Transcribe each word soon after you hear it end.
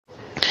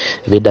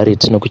vedare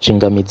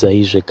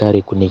tinokuchingamidzai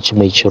zvekare kune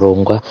chimwe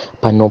chirongwa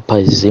pano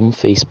paZim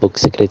Facebook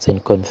Secrets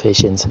and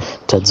Confessions.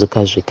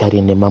 Tadzoka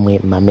zvekare nemamwe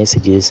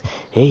mamessages.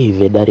 Hey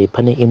vedare,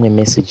 pane imwe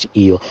message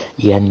iyo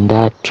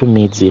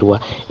yandatumidzirwa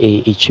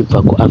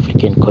ichibva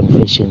kuAfrican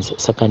Confessions,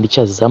 saka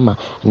ndichazama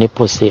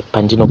nepose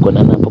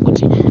pandinogona napo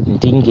kuti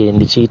ndinge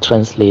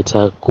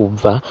ndichitranslata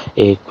kubva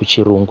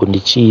kuchirungu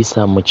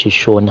ndichiisa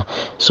muchishona.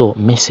 So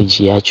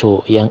message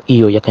yacho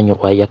iyo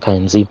yakanyorwa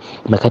yakanzi: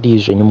 makadii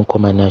zvenyu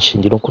mukomanashi,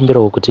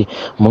 ndinokumbirawo kuti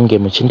munge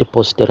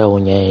muchindiposterawo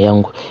nyaya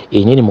yangu.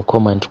 Inini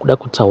mukoma ndikuda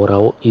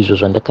kutaurawo izvo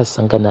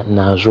zvandakasangana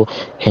nazvo,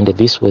 and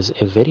this was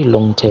a very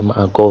long time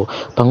ago.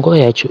 Panguva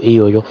yacho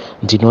iyoyo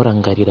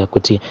ndinorangarira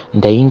kuti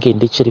ndainge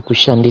ndichiri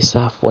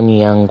kushandisa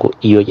foni yangu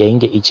iyo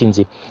yainge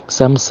ichinzi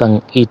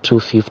Samsung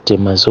E250.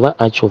 Mazuva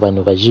acho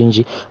vanhu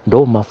vazhinji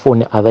ndo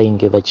mafoni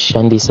avainge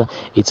vachishandisa.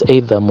 It's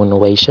either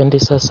munhu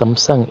waishandisa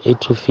Samsung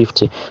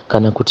A250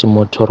 kana kuti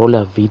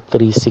Motorola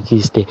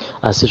V360,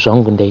 asi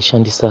zvangu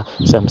ndaishandisa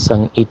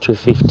Samsung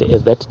A250.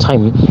 At that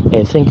time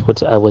I think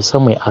that I was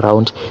somewhere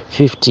around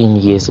 15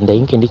 years.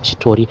 Ndainge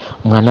ndichitori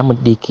mwana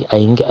mudiki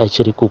ainge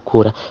achiri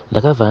kukura.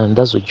 Ndakabva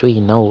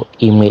ndazojoinawo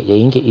imwe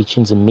yainge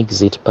ichinzi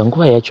Mixit.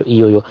 Panguva yacho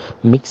iyoyo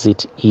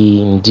Mixit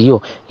iyi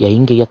ndiyo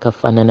yainge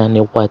yakafanana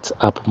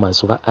neWhatsApp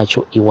mazuva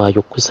acho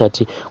iwayo,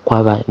 kusati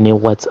kwava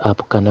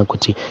neWhatsApp kana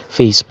kuti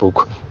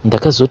Facebook.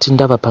 Ndakazoti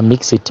ndava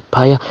paMixit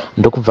paya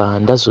ndokubva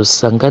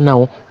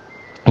ndazosanganawo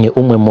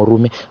neumwe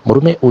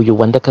murume uyu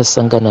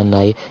wandakasangana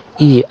naye.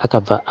 Iye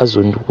akabva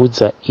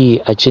azondiudza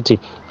iye achiti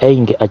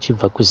ainge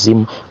achibva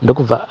kuZim,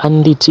 ndokubva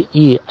anditi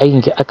iye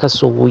ainge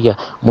akasouya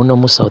muno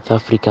muSouth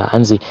Africa.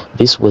 Hanzi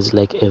this was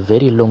like a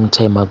very long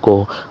time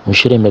ago.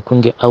 Mushure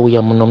mekunge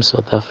auya muno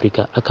muSouth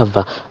Africa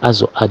akabva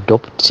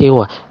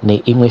azoadoptewa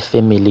neimwe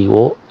family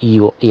wo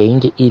iyo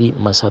yainge iri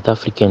maSouth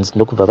Africans,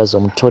 ndokubva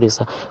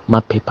vazomutoresa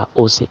mapepa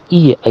ose.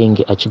 Iye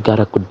ainge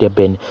achigara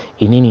kuDurban,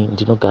 inini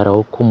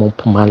ndinogarawo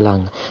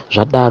kuMpumalanga.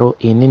 Zvadaro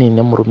inini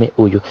nemurume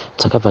uyu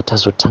takabva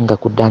tazotanga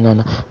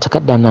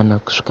takadanana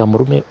kusvika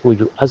murume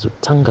uyu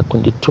azotanga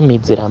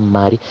kunditumidzira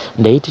mari.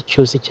 Ndaiti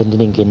chose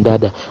chandinenge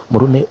ndada,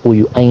 murume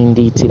uyu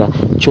aindiitira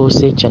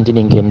chose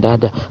chandinenge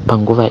ndada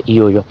panguva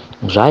iyoyo.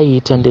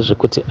 Zvaiita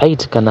ndezvekuti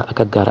aiti kana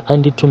akagara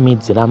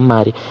anditumidzira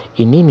mari,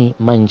 inini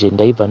manje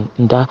ndaibva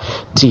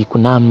ndati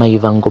kuna amai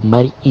vangu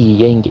mari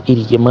iyi yainge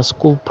iri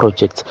yemaschool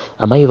projects.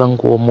 Amai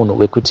vangu munhu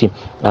wekuti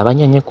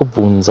havanyanye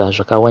kubvunza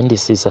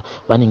zvakawandisisa,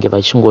 vanenge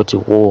vachingoti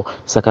wo,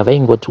 saka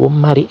vaingoti wo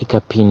mari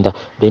ikapinda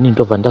then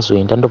ndobva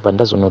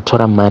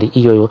ndazonotora mari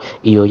iyoyo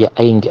iyo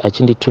yainge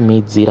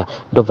achinditumidzira,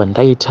 ndobva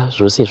ndaita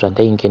zvose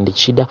zvandainge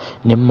ndichida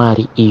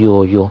nemari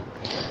iyoyo.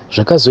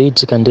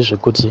 Zvakazoitika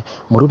ndezvekuti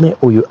murume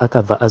uyu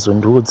akabva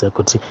azondiudza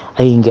kuti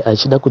ainge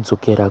achida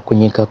kudzokera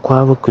kunyika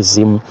kwavo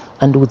kuZim.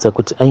 Andiudza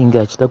kuti ainge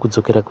achida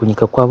kudzokera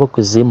kunyika kwavo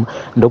kuZim,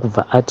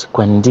 ndokubva ati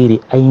kwandiri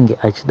ainge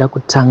achida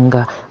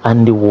kutanga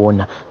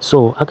andiona.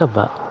 So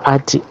akabva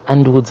ati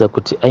andiudza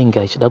kuti ainge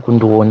achida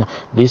kundiona.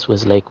 This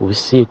was like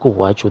usiku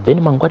hwacho. Then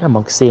mangwana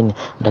makuseni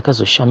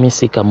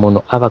ndakazoshamisika,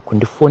 munhu ava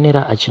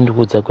kundifonera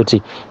achindiudza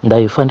kuti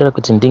ndaifanira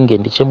kuti ndinge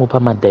ndichimupa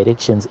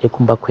madirections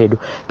ekumba kwedu,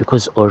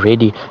 because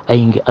already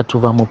ainge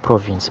atova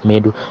muprovince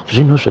medu.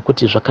 Zvinhu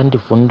zvekuti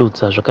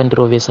zvakandivhundutsa,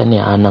 zvakandirovesa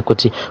nehana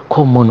kuti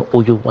ko munhu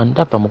uyu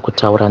wandabva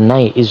mukutaura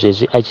naye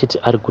izvezvi achiti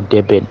ari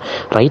kuDurban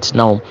right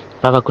now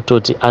ava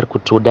kutoti ari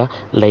kutoda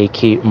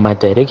like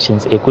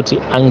madirections ekuti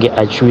ange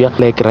achiuya,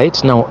 like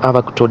right now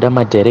ava kutoda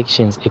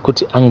madirections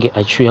ekuti ange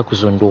achiuya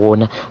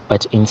kuzondiona,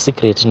 but in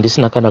secret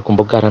ndisina kana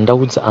kumbogara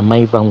ndaudza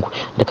amai vangu.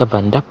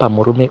 Ndakabva ndapa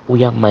murume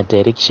uya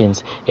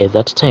madirections. At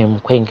that time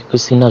kwainge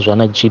kusina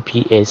zvana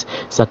GPS,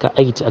 saka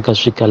aiti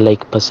akasvika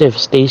like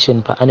paservice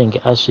station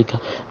paanenge asvika,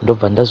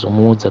 ndobva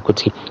ndazomuudza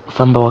kuti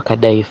famba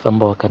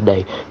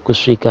wakadai,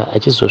 kusvika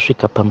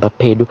achizosvika pamba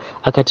pedu.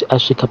 Akati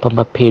asvika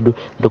pamba pedu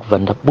ndokubva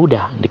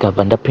ndabuda ndikabva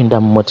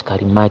ndapinda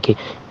mumotikari make.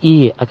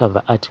 Iye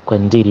akabva ati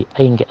kwandiri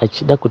ainge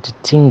achida kuti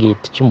tinge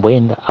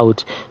tichimboenda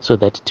out so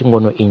that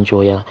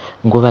tingonoenjoya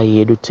nguva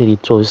yedu tiri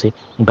tose.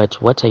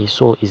 But what I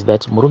saw is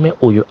that murume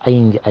uyu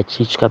ainge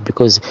achitya,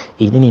 because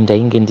inini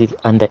ndainge ndiri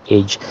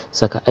underage,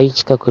 saka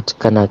aitya kuti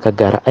kana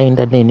akagara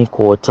aenda neni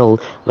kuhotel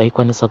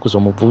vaikwanisa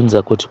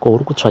kuzomubvunza kuti ko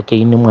uri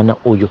kutsvakei nemwana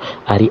uyu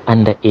ari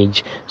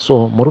underage.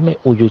 So murume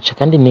uyu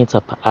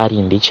chakandinetsa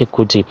paari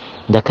ndechekuti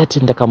ndakati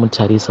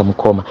ndakamutarisa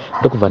mukoma,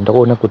 ndokubva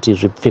ndaona kuti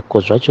zvipfeko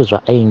zvacho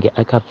zvaainge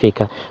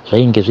akapfeka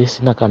zvainge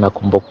zvisina kana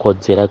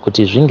kumbokodzera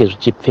kuti zvinge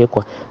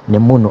zvichipfekwa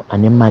nemunhu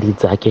ane mari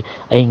dzake.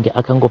 Ainge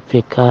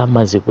akangopfeka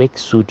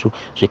maziworksuit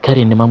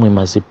zvekare nemamwe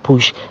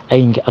mazipush,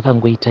 ainge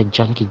akangoita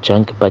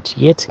junky, but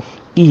yet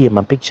iye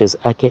mapictures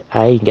ake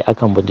ainge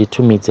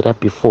akambonditumidzira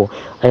before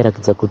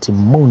airakidza kuti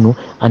munhu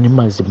ane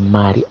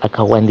mazimari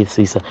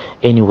akawandisisa.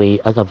 Anyway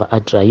akabva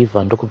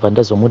adriver ndokubva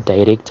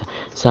ndazomudirector,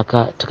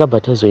 saka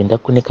takabva tazoenda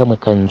kune kamwe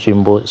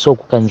kanzvimbo. So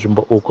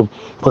kukanzvimbo uku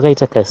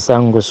kwakaita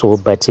kasango, so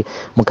but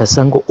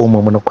mukasango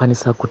umo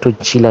munokwanisa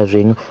kutochila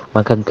zvenyu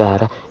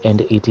makagara,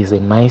 and it is a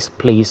nice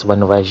place.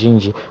 Vanhu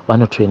vazhinji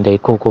vanotoenda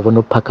ikoko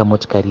vonopaka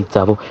motikari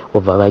dzavo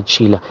vobva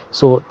vachila.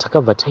 So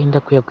takabva taenda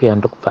kuya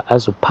ndokubva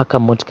azopaka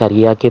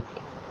motikari yake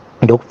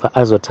ndokubva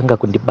azotanga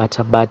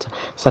kundibata-bata.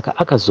 Saka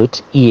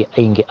akazoti iye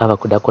ainge ava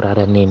kuda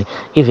kurara neni,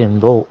 even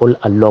though all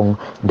along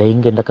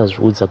ndainge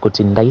ndakazviudza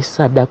kuti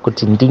ndaisada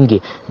kuti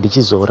ndinge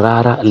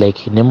ndichizorara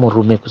like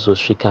nemurume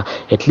kuzosvika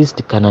at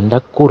least kana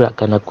ndakura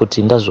kana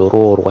kuti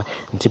ndazoroorwa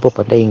ndipo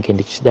pandainge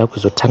ndichida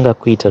kuzotanga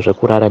kuita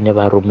zvekurara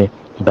nevarume.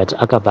 But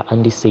akabva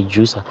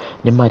andisejusa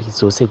nemari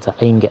dzose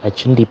dzaainge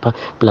achindipa,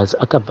 plus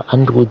akabva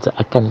andiudza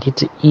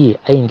akanditi iye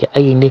ainge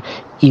aine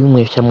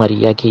imwe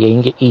shamwari yake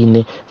yainge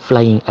iine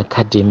flying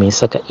academy.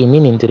 Saka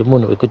inini ndiri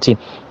munhu wekuti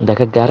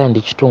ndakagara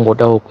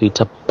ndichitongodawo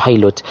kuita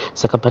pilot.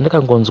 Saka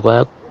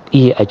pandakangonzwa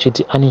iye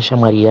achiti ane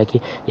shamwari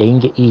yake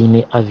yainge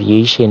iine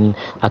aviation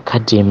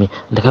academy,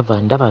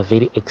 ndakabva ndava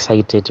very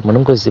excited.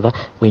 Munongoziva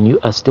when you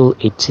are still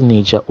a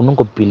teenager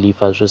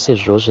unongobhilivha zvose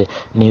zvozve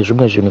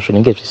nezvimwe zvinhu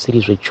zvinenge zvisiri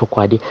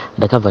zvechokwadi.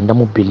 Ndakabva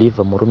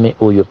ndamubhilivha murume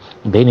uyu,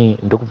 then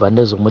ndokubva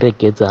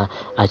ndazomuregedza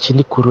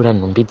achindikurura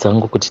nhumbi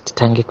dzangu kuti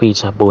titange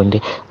kuita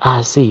bonde.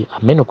 Asi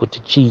hameno kuti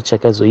chii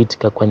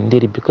chakazoitika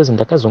kwandiri, because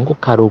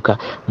ndakazongokaruka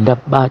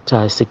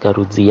ndabata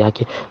sikarudzi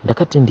yake.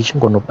 Ndakati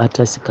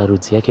ndichingonobata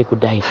sikarudzi yake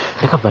kudai,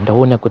 ndakabva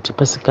ndaona kuti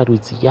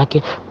pasikarudzi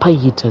yake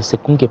paiita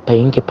sekunge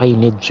painge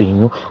paine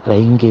dzvinyu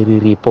rainge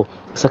riripo.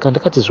 Saka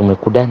ndakati zvimwe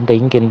kuda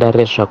ndainge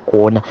ndaresva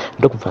kuona,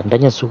 ndokubva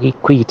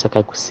ndanyatsokuita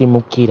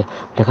kakusimukira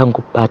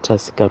ndakangobata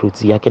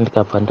sikarudzi yake,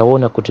 ndikabva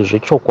ndaona kuti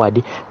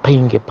zvechokwadi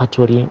painge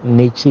patori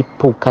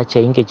nechipuka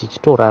chainge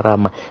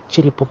chichitorarama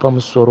chiripo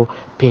pamusoro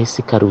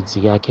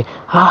pesikarudzi yake.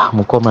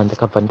 Mukoma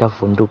ndakabva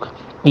ndavhunduka.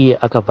 Iye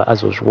akabva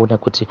azozviona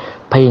kuti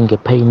painge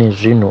paine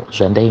zvinhu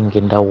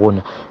zvandainge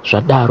ndaona.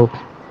 Zvadaro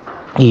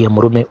iye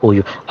murume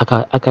uyu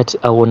akati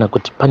aona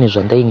kuti pane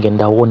zvandainge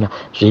ndaona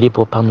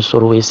zviripo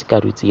pamusoro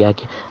wesikarudzi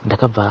yake,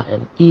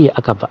 iye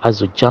akabva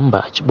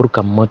azojamba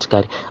achiburuka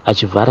mumotikari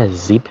achivhara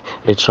zip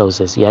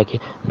retrousers yake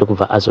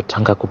ndokubva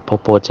azotanga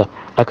kupopota.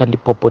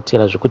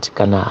 Akandipopotera zvekuti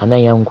kana hana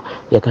yangu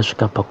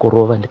yakasvika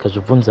pakurova,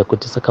 ndikazvibvunza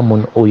kuti saka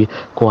munhu uyu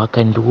ko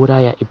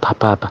akandiuraya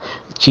ipapapa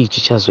chii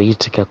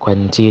chichazoitika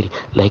kwandiri,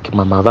 like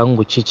mama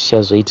vangu chii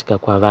chichazoitika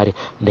kwavari.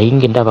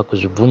 Ndainge ndava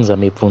kuzvibvunza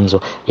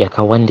mibvunzo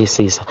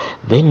yakawandisisa.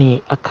 Then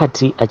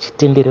akati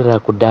achitenderera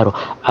kudaro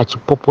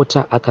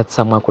achipopota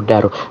akatsamwa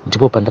kudaro,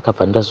 ndipo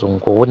pandakabva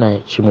ndazongoona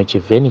chimwe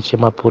chivheni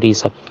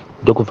chemapurisa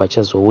ndokubva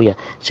chazouya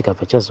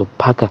chikabva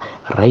chazopaka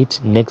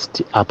right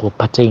next apo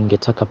patainge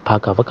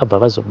takapaka. Vakabva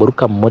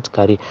vazoburuka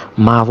mumotikari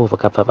mavo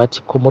vakabva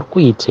vati, ko muri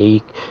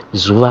kuitei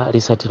zuva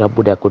risati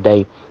rabuda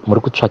kudai,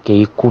 muri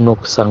kutsvakei kuno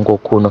kusango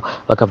kuno?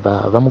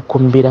 Vakabva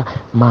vamukumbira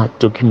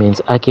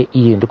madocuments ake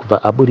iye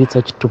ndokubva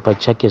aburitsa chitupa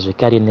chake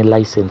zvekare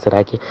nelicense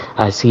rake,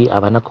 asi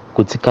havana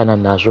kugutsikana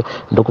nazvo.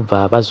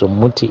 Ndokubva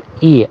vazomuti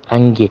iye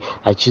ange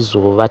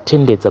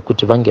achizovatendedza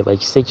kuti vange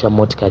vachisecha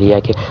motikari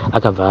yake.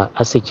 Akabva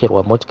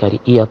asecherwa motikari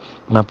iya.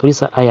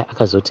 Mapurisa aya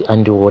akazoti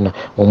andiona.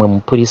 Mumwe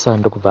mupurisa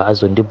ndokubva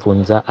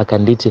azondibvunza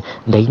akanditi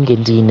ndainge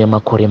ndiine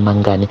makore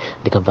mangani.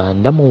 Ndikabva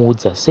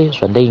ndamuudza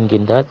sezvandainge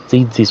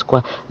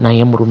ndadzidziswa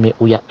naye murume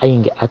uya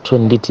ainge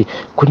atonditi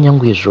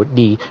kunyangwe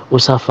zvodii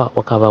usafa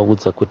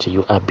wakavaudza kuti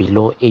you are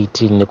below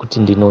 18 nekuti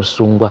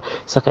ndinosungwa.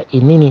 Saka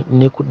inini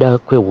nekuda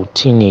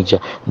kwehuteenager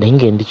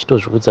ndainge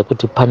ndichitozviudza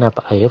kuti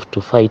panapa I have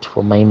to fight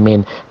for my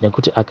men,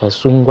 nekuti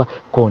akasungwa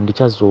ko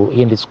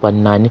ndichazoendeswa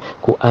nani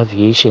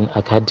kuaviation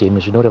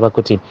academy, zvinoreva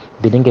kuti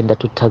ndinenge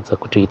ndatotadza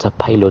kutoita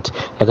pilot.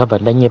 Ndakabva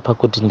ndanyepa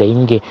kuti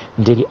ndainge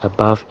ndiri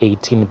above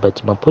 18,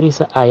 but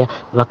mapurisa aya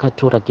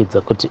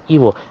vakatorakidza kuti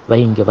ivo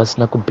vainge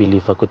vasina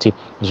kubhilivha kuti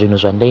zvinhu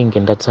zvandainge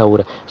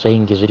ndataura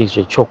zvainge zviri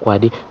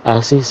zvechokwadi.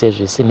 Asi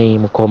sezvisinei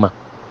mukoma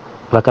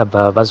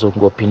vakabva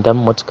vazongopinda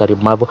mumotikari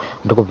mavo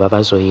ndokubva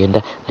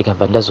vazoenda.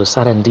 Ndikabva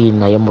ndazosara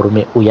ndiinaye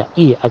murume uya.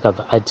 Iye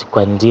akabva ati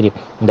kwandiri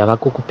ndava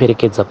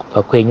kukuperekedza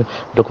kubva kwenyu,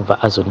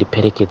 ndokubva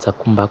azondiperekedza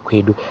kumba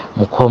kwedu.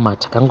 Mukoma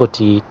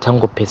takangoti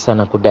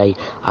tangopesana kudai,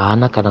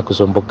 haana kana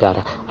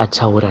kuzombogara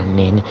ataura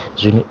neni.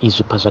 Zvinhu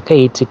izvi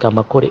pazvakaitika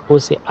makore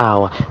ose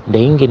awa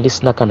ndainge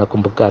ndisina kana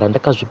kumbogara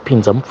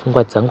ndakazvipinza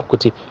mupfungwa dzangu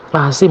kuti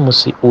asi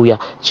musi uya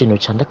chinhu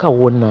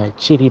chandakaona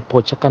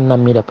chiripo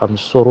chakanamira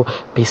pamusoro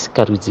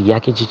pesikarudzi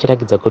yake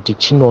chichirakidza kuti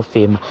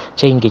chinofema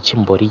chainge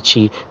chimbori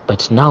chii.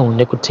 But now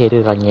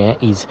nekuteerera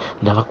nyaya idzi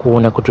ndava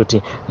kuona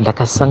kutoti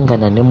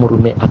ndakasangana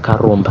nemurume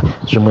akaromba.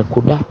 Zvimwe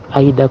kuda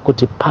aida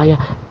kuti paya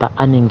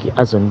paanenge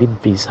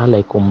azondibvisa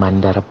like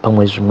umhandara,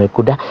 pamwe zvimwe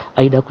kuda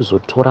aida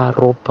kuzotora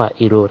ropa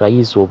iro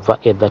raizobva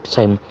at that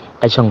time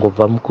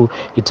achangobva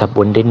mukuita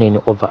bonde neni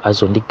obva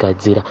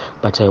azondigadzira.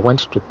 But I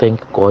want to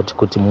thank God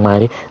kuti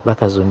Mwari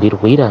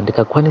vakazondirwira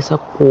ndikakwanisa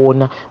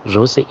kuona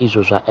zvose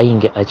izvo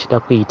zvaainge achida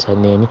kuita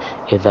neni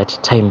at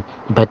that time.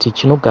 but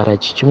chinogara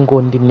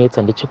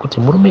chichingondinetsa ndechekuti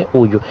murume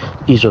uyu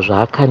izvo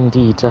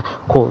zvaakandiita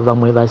ko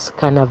vamwe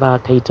vasikana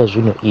vaakaita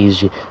zvinhu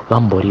izvi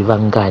vambori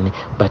vangani.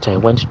 But I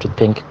want to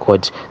thank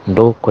God.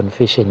 Ndo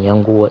confession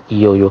yangu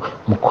iyoyo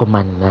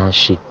mukoma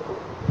Nashi.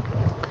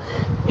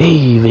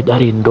 Hey,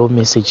 vedare ndo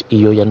message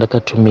iyo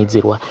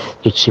yandakatumidzirwa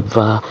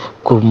ichibva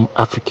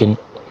kuAfrican.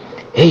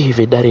 Hey,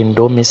 vedare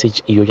ndo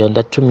message iyo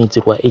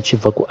yandatumidzirwa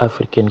ichibva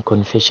kuAfrican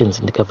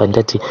Confessions. Ndikabva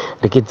ndati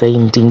regai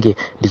ndinge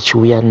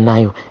ndichiuya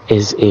nayo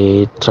as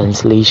a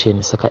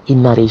translation, saka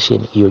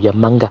narration iyo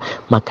yamanga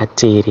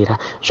makateerera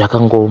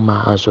zvakangoma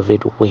hazvo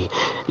vedu way.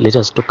 Let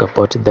us talk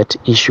about that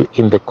issue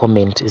in the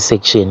comment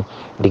section.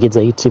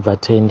 Regai tibva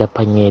taenda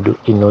panyedu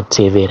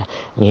inotevera.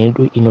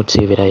 Nyedu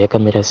inotevera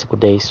yakamira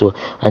sekudai. So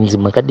hanzi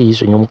makadii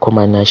zvenyu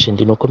mukoma Nashi,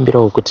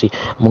 ndinokumbirawo kuti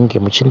munge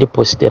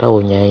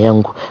muchindiposterawo nyaya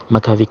yangu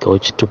makavikawo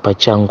chitupa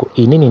changu.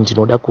 Inini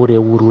ndinoda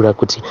kureurura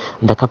kuti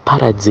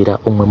ndakaparadzira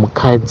umwe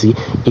mukadzi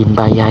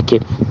imba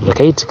yake.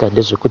 Zvakaitika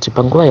ndezvekuti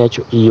panguva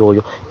yacho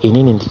iyoyo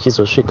inini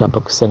ndichizosvika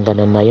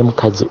pakusangana naye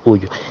mukadzi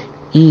uyu,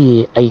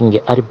 iye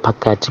ainge ari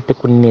pakati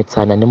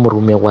pekunetsana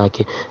nemurume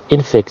wake.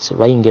 In fact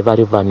vainge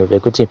vari vanhu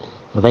vekuti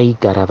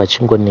vaigara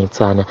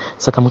vachingonetsana.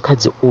 Saka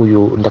mukadzi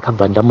uyu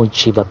ndakabva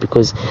ndamuchiva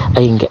because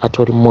ainge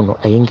atori munhu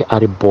ainge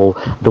ari ball.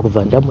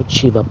 Ndokubva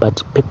ndamuchiva,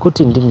 but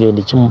pekuti ndinge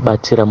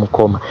ndichimubatira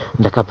mukoma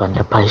ndakabva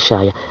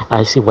ndapashaya.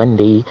 Asi one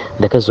day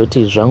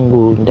ndakazoti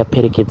zvangu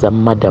ndaperekedza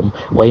madam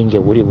wainge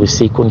huri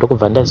usiku,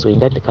 ndokubva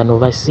ndazoenda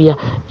ndikanovasiya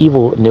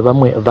ivo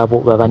nevamwe vavo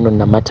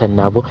vavanonamata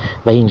navo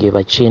vainge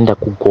vachienda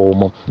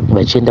kugomo,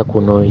 vachienda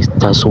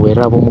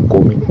kunotasweravo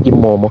mugomo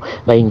imomo,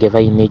 vainge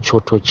vaine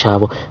choto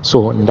chavo.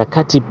 So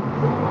ndakati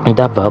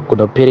ndabva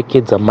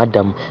kunoperekedza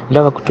madam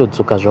ndava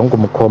kutodzoka zvangu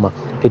mukoma.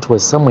 It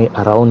was somewhere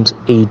around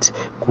 8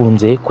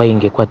 kunze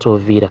kwainge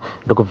kwatovira.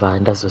 Ndokubva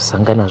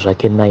ndazosangana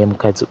zvake naye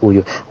mukadzi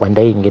uyu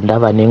wandainge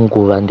ndava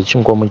nenguva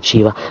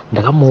ndichingomuchiva.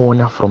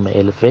 Ndakamuona from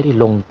a very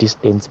long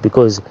distance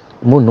because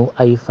munhu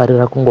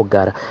aifarira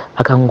kungogara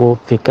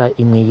akangopfeka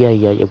imwe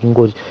yaya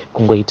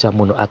yekungoita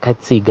munhu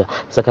akatsiga.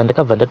 Saka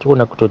ndakabva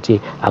ndatoona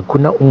kutoti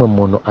hakuna umwe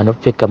munhu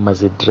anopfeka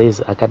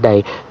mazidress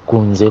akadai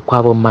kunze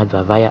kwavo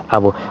madha vaya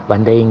avo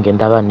vandainge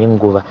ndava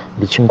nenguva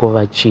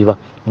ndichingovachiva.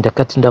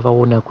 Ndakati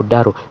ndavaona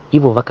kudaro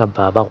ivo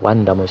vakabva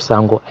vahwanda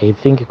musango. I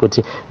think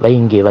kuti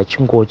vainge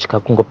vachingotya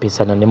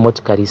kungopesana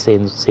nemotikari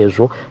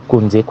sezvo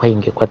kunze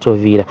kwainge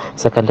kwatovira.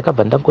 Saka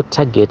ndakabva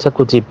ndangotageta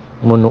kuti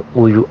munhu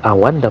uyu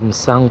ahwanda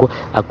musango,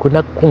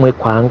 hakuna kumwe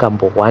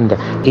kwaangambohwanda.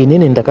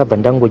 Inini ndakabva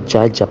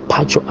ndangojaja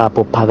pacho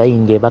apo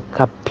pavainge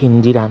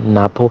vakapindira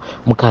napo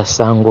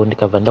mukasango.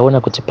 Ndikabva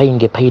ndaona kuti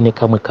painge paine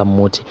kamwe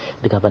kamuti.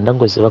 Ndikabva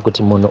ndangoziva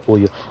kuti munhu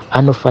uyu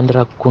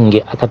anofanira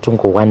kunge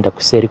akatongohwanda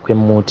kuseri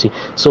kwemuti.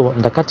 So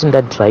ndakati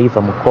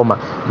ndadhiraivha mukoma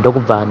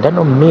ndokubva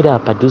ndanomira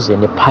padhuze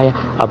nepaya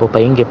apo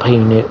painge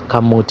paine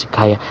kamuti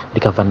kaya.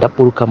 Ndikabva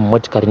ndaburuka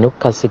mumotikari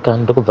nekukasika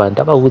ndokubva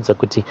ndavaudza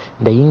kuti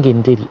ndainge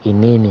ndiri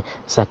inini,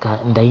 saka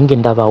ndainge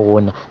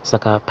ndavaona,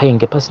 saka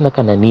painge pasina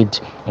kana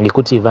need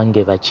ngekuti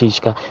vange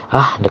vachitya.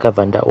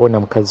 Ndakabva ndaona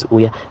mukadzi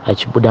uya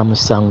achibuda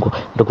musango,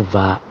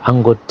 ndokubva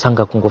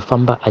angotanga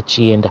kungofamba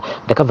achienda.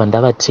 Ndakabva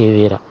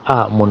ndavatevera.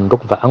 Munhu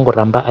ndokubva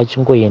angoramba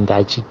achingoenda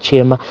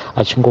achichema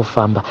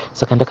achingofamba.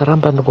 Saka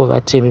ndakaramba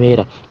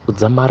ndingovatevera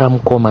kudzamara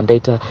mukoma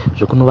ndaita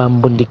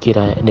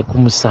zvekunovambundikira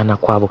nekumusana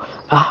kwavo.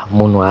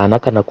 Munhu haana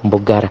kana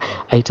kumbogara,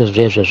 aita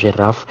zvezvo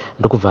zverafu.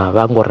 Ndokubva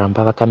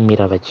vangoramba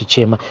vakamira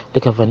vachichema.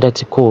 Ndikabva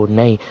ndati ko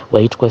nai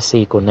waitwa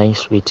seiko nai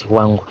switi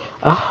wangu.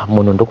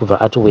 Munhu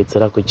ndokubva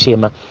atowedzera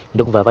kuchema.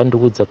 Ndokubva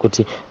vandiudza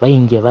kuti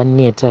vainge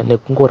vaneta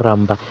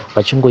nekungoramba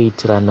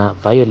vachingoitirana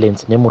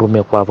violence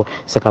nemurume kwavo,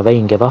 saka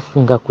vainge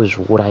vafunga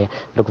kuzviuraya.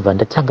 Ndokubva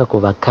ndatanga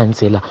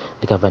kuvakanzela.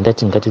 Ndikabva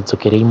ndati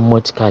ngatidzokerei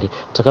mumotikari.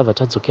 Takabva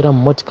tadzokera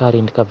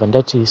mumotikari. Ndikabva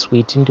ndati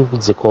switi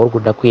ndiudze kwauri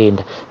kuda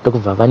kuenda.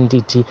 Ndokubva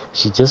vanditi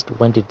she just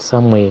wanted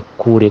somewhere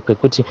kure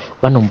kwekuti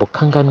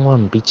vanombokanganwa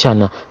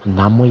mbichana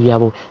nhamo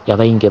yavo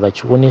yavainge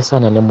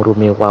vachionesana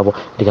nemurume wavo.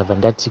 Ndikabva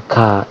ndati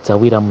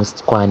dzawira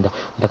muskwanda.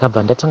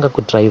 Ndakabva ndatanga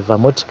kudhiraivha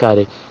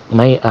motikari.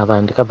 Mai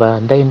ava ndikabva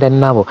ndaenda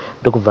navo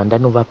ndokubva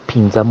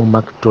ndanovapinza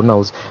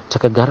muMcDonald's.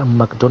 Takagara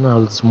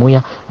muMcDonald's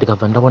muya.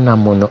 Ndikabva ndaona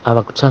munhu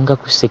ava kutanga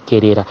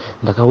kusekerera.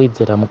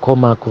 Ndakawedzera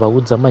mukoma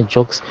kuvaudza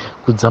majokes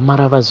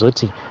kudzamara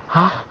vazoti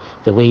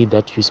the way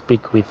that you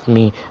speak with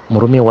me,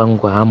 murume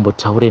wangu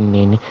haambotaure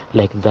neni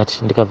like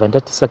that. Ndikabva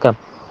ndati saka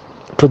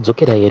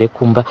todzokera here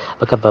kumba.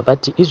 Vakabva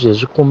vati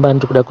izvezvi kumba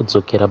ndikuda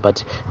kudzokera,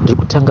 but ndiri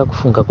kutanga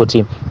kufunga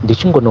kuti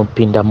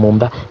ndichingonopinda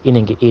mumba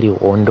inenge iri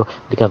hondo.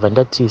 Ndikabva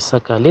ndati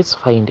saka let's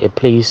find a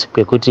place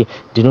kwekuti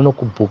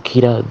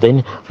ndinonokubhukira,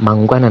 then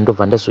mangwana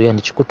ndobva ndazoya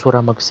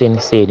ndichikutora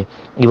makuseniseni.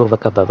 Ivo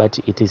vakabva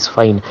vati it is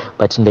fine,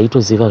 but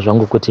ndaitoziva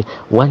zvangu kuti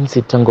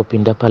once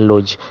tangopinda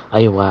palodge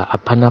aiwa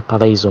hapana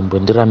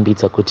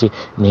pavaizombondirambidza kuti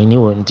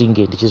neniwo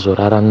ndinge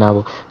ndichizorara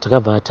navo.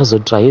 Takabva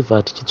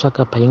tazodhiraivha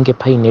tichitsvaka painge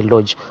paine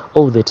lodge.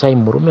 All the time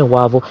murume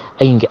wavo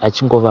ainge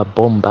achingova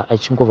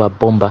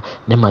bomba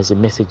nemazi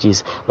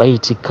messages.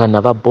 Vaiti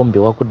kana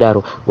vabombewa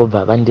kudaro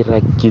vobva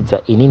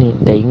vandiragidza. Inini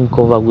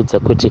ndaingovaudza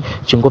kuti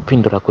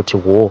chingopindura kuti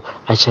wo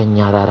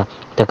achanyarara.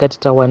 Takati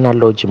tawana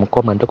lodge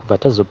mukoma ndokubva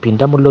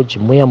tazopinda mulodge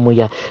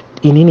muya.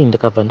 Inini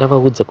ndakabva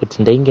ndavaudza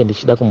kuti ndainge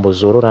ndichida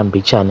kumbozorora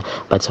mbichana,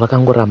 but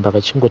vakangoramba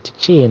vachingoti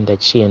chienda.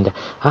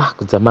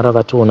 Kudzamara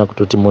vatoona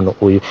kuti munhu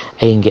uyu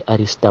ainge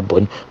ari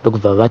stubborn.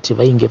 Ndokubva vati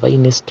vainge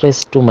vaine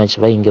stress too much,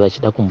 vainge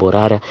vachida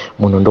kumborara.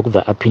 Munhu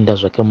ndokubva apinda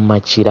zvake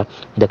mumachira.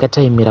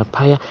 Ndakataimira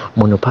paya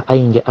munhu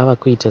paainge ava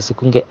kuita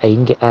sekunge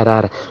ainge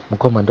arara.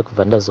 Mukoma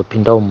ndokubva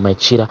ndazopindawo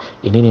mumachira.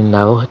 Inini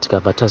navo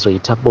tikabva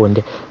tazoita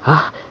bonde.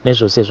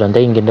 Nezvose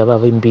zvandainge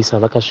ndavavimbisa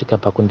vakasvika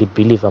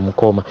pakundibhilivha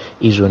mukoma.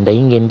 Izvo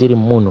ndainge ndiri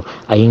munhu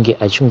ainge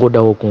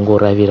achingodawo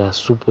kungoravira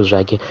supu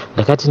zvake.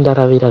 Ndakati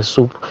ndaravira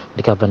supu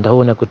ndikabva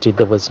ndaona kuti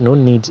there was no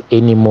need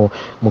anymore.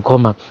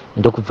 Mukoma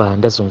ndokubva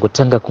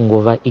ndazongotanga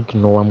kungova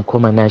ignore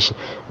mukoma Nashi.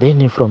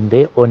 Then from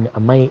there on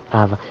amai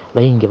ava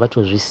vainge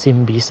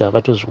vatozvisimbisa,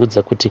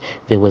 vatozviudza kuti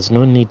there was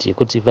no need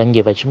yekuti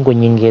vange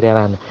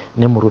vachingonyengererana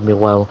nemurume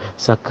wavo.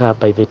 Saka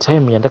by the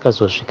time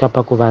yandakazosvika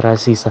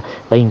pakuvarasisa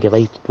vainge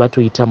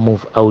vatoita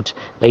move out,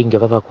 vainge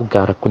vava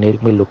kugara kune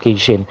rimwe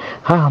location.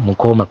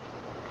 Mukoma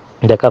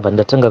ndakabva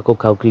ndatanga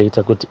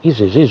kucalculate kuti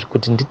izvezvizvi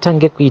kuti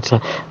nditange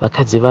kuita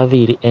vakadzi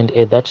vaviri, and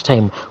at that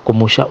time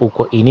kumusha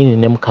uko inini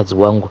nemukadzi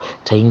wangu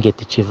tainge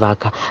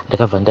tichivaka.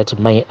 Ndakabva ndati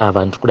mai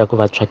ava ndikuda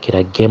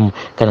kuvatsvakira game,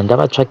 kana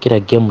ndavatsvakira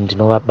game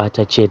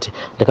ndinovabata chete.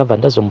 Ndakabva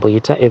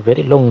ndazomboita a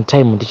very long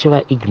time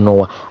ndichiva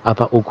ignore.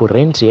 Apa uku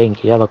rent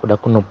yainge yava kuda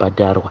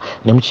kunobhadharwa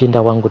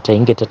nemuchinda wangu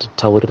tainge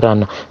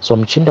tataurirana, so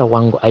muchinda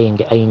wangu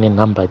ainge aine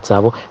nhamba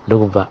dzavo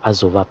ndokubva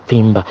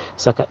azovapfimba.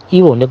 Saka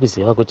ivo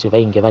nekuziva kuti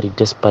vainge vari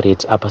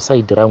desperate, apa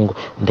side rangu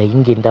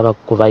ndainge ndava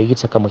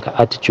kuvaita kamwe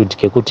kaattitude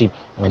kekuti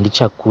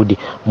handichakudi.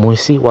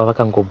 Musi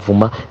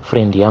wavakangobvuma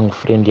friend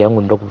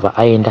yangu ndokubva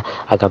aenda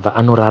akabva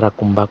anorara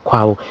kumba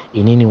kwavo.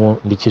 Ininiwo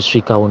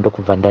ndichisvikawo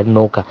ndokubva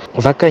ndanoka.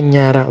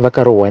 Vakanyara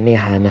vakarohwa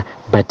nehana,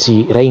 but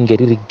rainge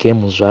riri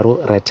game zvaro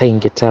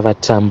ratainge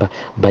tavatamba.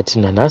 But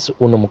nanhasi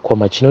uno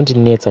mukoma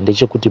chinondinetsa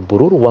ndechekuti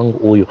bhururu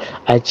wangu uyu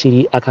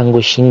achiri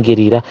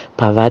akangoshingirira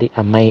pavari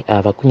amai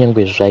ava,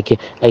 kunyange zvake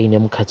aine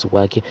mukadzi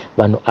wake.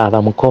 Vanhu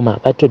ava mukoma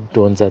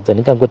vatodhonza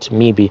dzandingangoti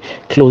maybe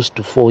close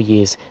to 4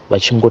 years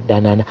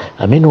vachingodanana.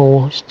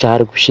 Hamenowo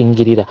chaari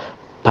kushingirira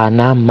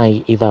pana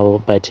mai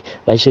ivavo, but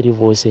vachiri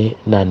vose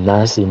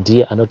nanhasi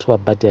ndiye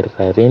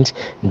anotovabhadharira rent,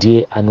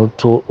 ndiye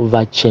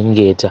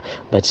anotovachengeta.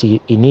 But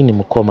inini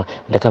mukoma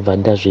ndakabva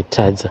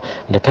ndazvitadza.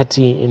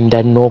 Ndakati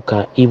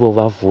ndanoka ivo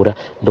vavhura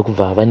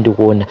ndokubva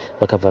vandiona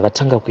vakabva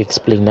vatanga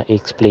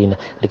kuexplaina.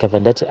 Ndikabva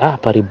ndati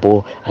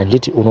paribo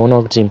handiti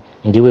unoona kuti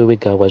ndiwe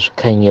wega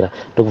wazvikanyira.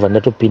 Ndokubva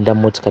ndatopinda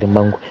motikari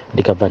mangu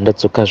ndikabva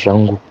ndadzoka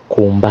zvangu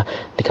kumba.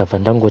 Ndikabva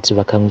ndangoti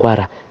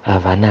vakangwara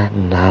havana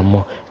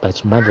nhamo,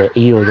 but mother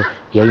iyoyo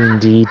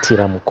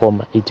yaindiitira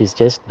mukoma. It is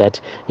just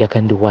that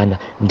yakandiwana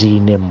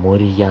ndiine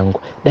mhuri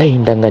yangu. Dai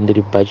ndanga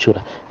ndiri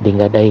bachura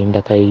ndingadai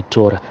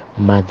ndakaitora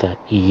mother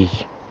iyi.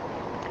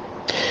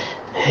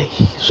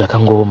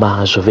 Zvakangoma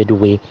hazvo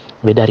vedu we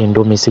vedare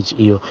ndo message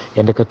iyo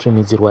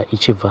yandakatumidzirwa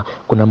ichibva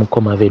kuna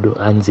mukoma vedu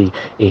anzi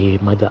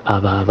mother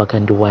ava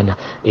vakandiwana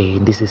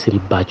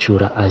ndisisiri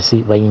bachura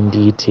asi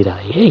vaindiitira.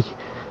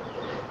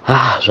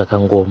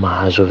 Zvakangoma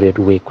hazvo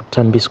vedu we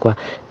kutambiswa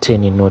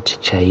 10 noti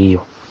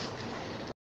chaiyo.